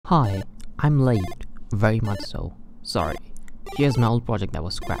Hi, I'm late, very much so. Sorry. Here's my old project that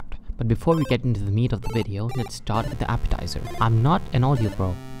was scrapped. But before we get into the meat of the video, let's start with the appetizer. I'm not an audio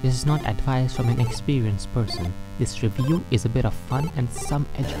pro. This is not advice from an experienced person. This review is a bit of fun and some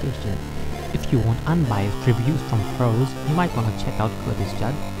education. If you want unbiased reviews from pros, you might want to check out Curtis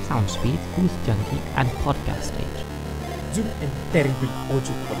Judd, Soundspeed, Boost Junkie, and Podcast Stage. Zoom and terrible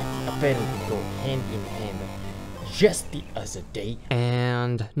audio quality apparently go hand in hand. Just the other day.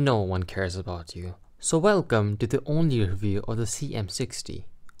 And no one cares about you. So welcome to the only review of the CM-60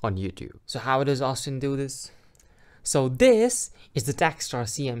 on YouTube. So how does Austin do this? So this is the Takstar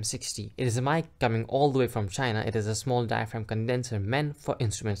CM-60. It is a mic coming all the way from China. It is a small diaphragm condenser meant for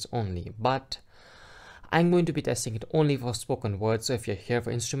instruments only. But I'm going to be testing it only for spoken words. So if you're here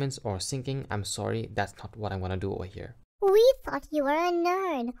for instruments or singing, I'm sorry, that's not what I'm going to do over here. We thought you were a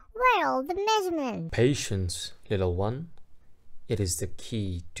nerd. Where are all the measurements? Patience, little one. It is the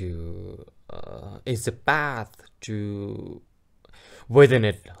key to... it's the path to... Within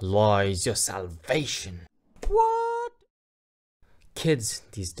it lies your salvation. What? Kids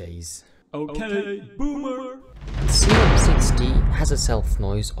these days. Okay, boomer. CM-60 has a self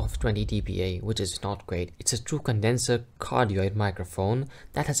noise of 20 dBA, which is not great. It's a true condenser cardioid microphone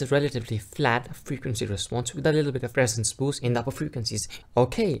that has a relatively flat frequency response with a little bit of resonance boost in the upper frequencies.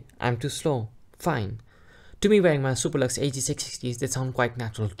 Okay, I'm too slow. Fine. To me, wearing my Superlux AG660s, they sound quite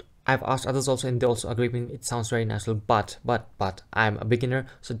natural. I've asked others also and they also agree with me, it sounds very natural, but I'm a beginner,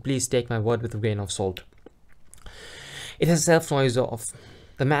 so please take my word with a grain of salt. It has a self noise of...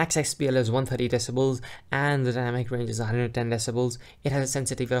 The max XPL is 130 decibels and the dynamic range is 110 decibels. It has a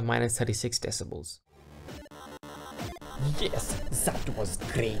sensitivity of minus 36 decibels. Yes, that was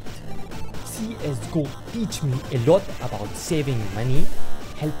great. CSGO teach me a lot about saving money,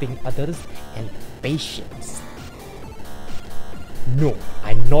 helping others, and patience. No,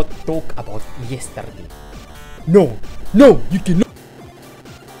 I not talk about yesterday. No, you cannot.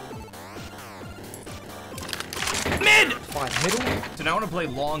 Middle? So now I want to play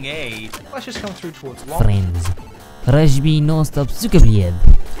long A. Let's just come through towards long. Friends, Rajbi no stop Zukablied.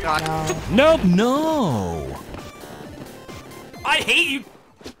 Nope, no. I hate you.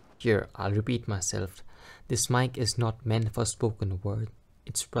 Here, I'll repeat myself. This mic is not meant for spoken word.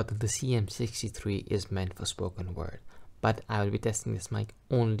 Its brother, the CM-63, is meant for spoken word. But I will be testing this mic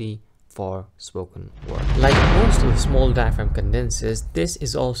only for spoken word. Like most of the small diaphragm condensers, this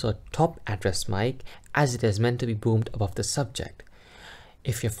is also a top address mic as it is meant to be boomed above the subject.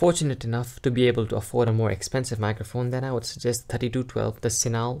 If you're fortunate enough to be able to afford a more expensive microphone, then I would suggest 3212, the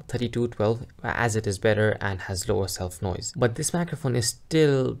Sinal 3212, as it is better and has lower self noise. But this microphone is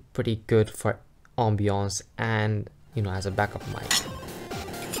still pretty good for ambiance and, you know, as a backup mic.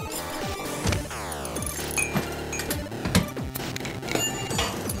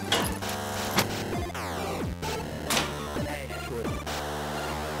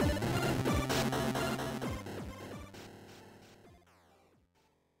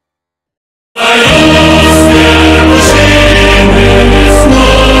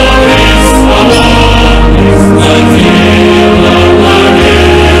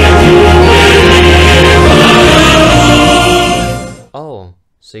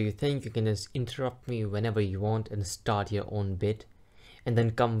 So you think you can just interrupt me whenever you want and start your own bit, and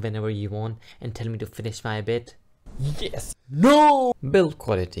then come whenever you want and tell me to finish my bit? Yes. No. Build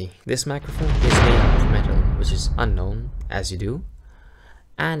quality. This microphone is made out of metal, which is unknown, as you do,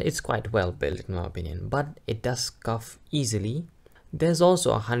 and it's quite well built in my opinion, but it does scuff easily. There's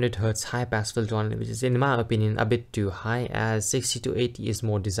also a 100Hz high pass filter on it, which is in my opinion a bit too high, as 60 to 80 is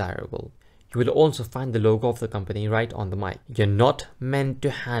more desirable. You will also find the logo of the company right on the mic. You're not meant to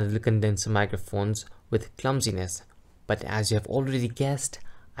handle condenser microphones with clumsiness, but as you have already guessed,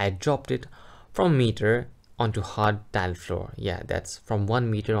 I dropped it from meter onto hard tile floor. Yeah, that's from 1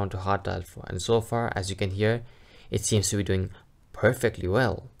 meter onto hard tile floor, and so far, as you can hear, it seems to be doing perfectly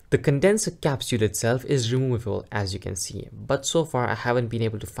well. The condenser capsule itself is removable, as you can see, but so far I haven't been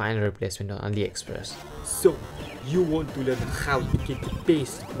able to find a replacement on AliExpress. So, you want to learn how to get the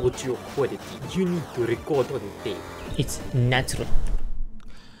best audio quality, you need to record on tape. It's natural.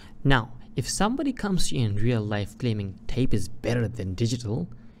 Now, if somebody comes to you in real life claiming tape is better than digital,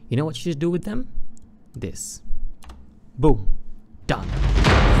 you know what you should do with them? This. Boom. Done.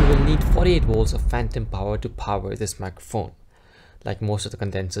 You will need 48 volts of phantom power to power this microphone, like most of the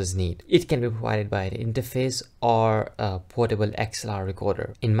condensers need. It can be provided by an interface or a portable XLR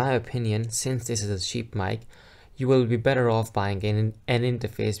recorder. In my opinion, since this is a cheap mic, you will be better off buying an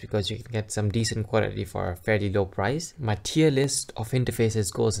interface because you can get some decent quality for a fairly low price. My tier list of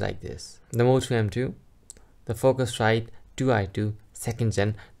interfaces goes like this: the Moto M2, the Focusrite 2i2 2nd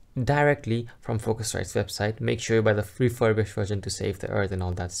gen directly from Focusrite's website. Make sure you buy the refurbished version to save the earth and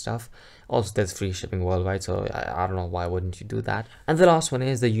all that stuff. Also, there's free shipping worldwide, so I don't know why wouldn't you do that. And the last one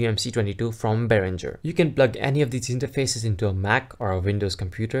is the UMC22 from Behringer. You can plug any of these interfaces into a Mac or a Windows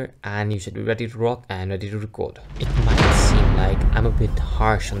computer and you should be ready to rock and ready to record. It might seem like I'm a bit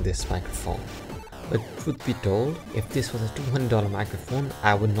harsh on this microphone, but truth be told, if this was a $200 microphone,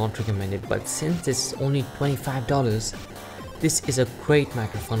 I would not recommend it. But since it's only $25, this is a great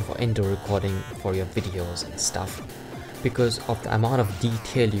microphone for indoor recording for your videos and stuff. Because of the amount of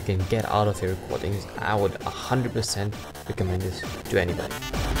detail you can get out of your recordings, I would 100% recommend this to anybody.